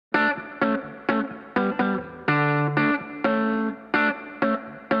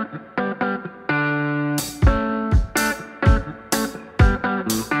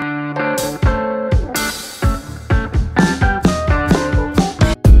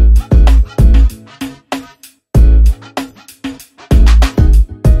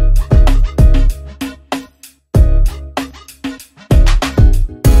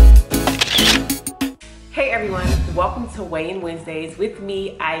Wednesdays with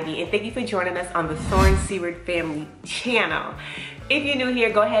me, Ivy, and thank you for joining us on the Seaward Family channel. If you're new here,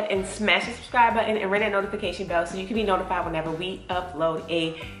 go ahead and smash the subscribe button and ring that notification bell so you can be notified whenever we upload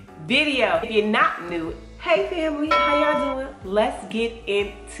a video. If you're not new, hey family, how y'all doing? Let's get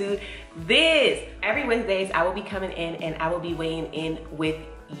into this. Every Wednesdays, I will be coming in and I will be weighing in with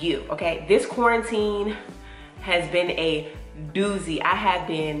you, okay? This quarantine has been a doozy. I have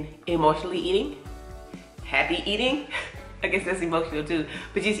been emotionally eating, happy eating, I guess that's emotional too,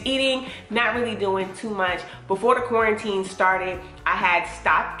 but just eating, not really doing too much. Before the quarantine started, I had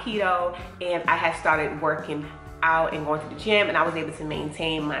stopped keto and I had started working out and going to the gym, and I was able to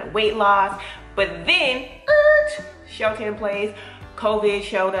maintain my weight loss. But then, shelter in place, COVID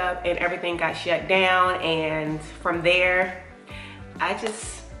showed up and everything got shut down, and from there, I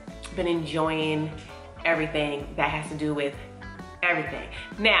just been enjoying everything that has to do with everything.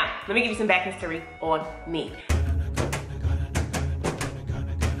 Now, let me give you some back history on me.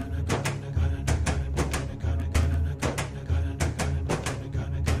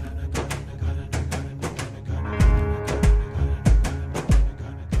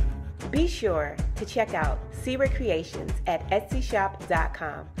 Be sure to check out SeawardCreations at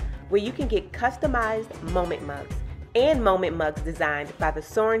etsyshop.com, where you can get customized moment mugs and moment mugs designed by the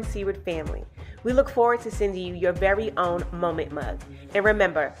Seaward family. We look forward to sending you your very own moment mug. And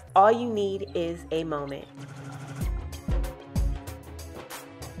remember, all you need is a moment.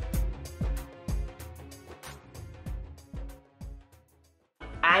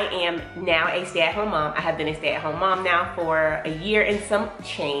 I am now a stay-at-home mom. I have been a stay-at-home mom now for a year and some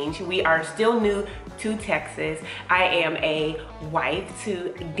change. We are still new to Texas. I am a wife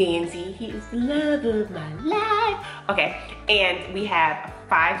to Danzy. He is the love of my life. Okay, and we have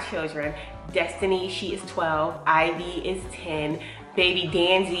 5 children. Destiny, she is 12. Ivy is 10. Baby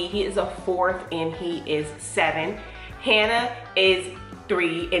Danzy, he is a 4th and he is 7. Hannah is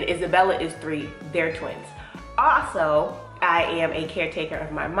 3 and Isabella is 3. They're twins. Also, I am a caretaker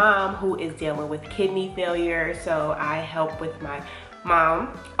of my mom who is dealing with kidney failure, so I help with my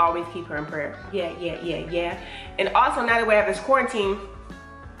mom. Always keep her in prayer. Yeah. And also, now that we have this quarantine,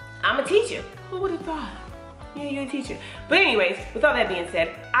 I'm a teacher. Who would have thought? Yeah, you're a teacher. But anyways, with all that being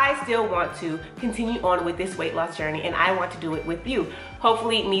said, I still want to continue on with this weight loss journey, and I want to do it with you.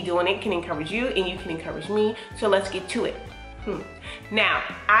 Hopefully, me doing it can encourage you, and you can encourage me, so let's get to it. Now,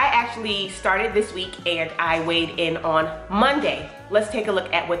 I actually started this week and I weighed in on Monday. Let's take a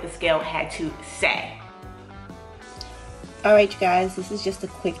look at what the scale had to say. All right, you guys, this is just a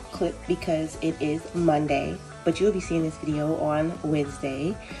quick clip because it is Monday, but you'll be seeing this video on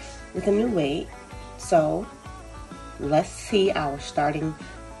Wednesday with a new weight. So let's see our starting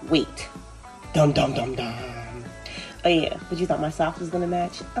weight. Dum dum dum dum. Oh yeah, but you thought my socks was gonna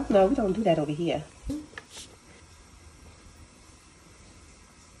match? Oh no, we don't do that over here.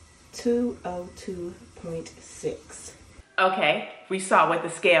 202.6. Okay, we saw what the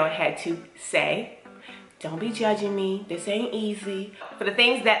scale had to say. Don't be judging me. This ain't easy. For the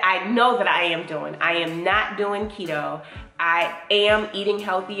things that I know that I am doing, I am not doing keto. I am eating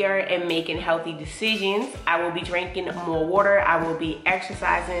healthier and making healthy decisions. I will be drinking more water. I will be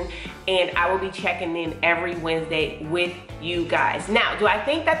exercising, and I will be checking in every Wednesday with you guys. Now, do I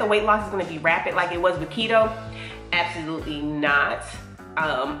think that the weight loss is gonna be rapid like it was with keto? Absolutely not.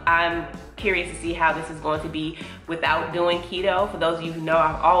 I'm curious to see how this is going to be without doing keto. For those of you who know,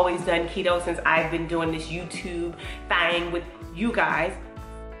 I've always done keto since I've been doing this YouTube thing with you guys.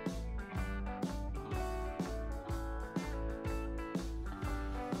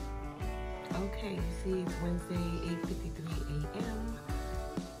 Okay, you see it's Wednesday, 8:53 a.m.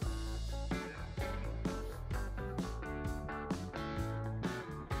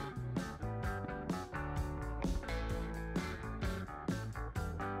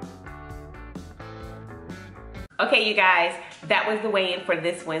 Okay, you guys, that was the weigh-in for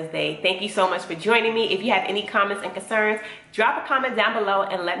this Wednesday. Thank you so much for joining me. If you have any comments and concerns, drop a comment down below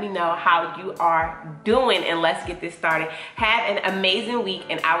and let me know how you are doing, and let's get this started. Have an amazing week,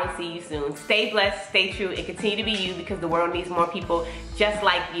 and I will see you soon. Stay blessed, stay true, and continue to be you, because the world needs more people just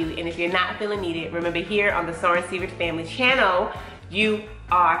like you. And if you're not feeling needed, remember, here on the Seaward Family channel, you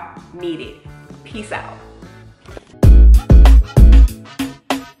are needed. Peace out.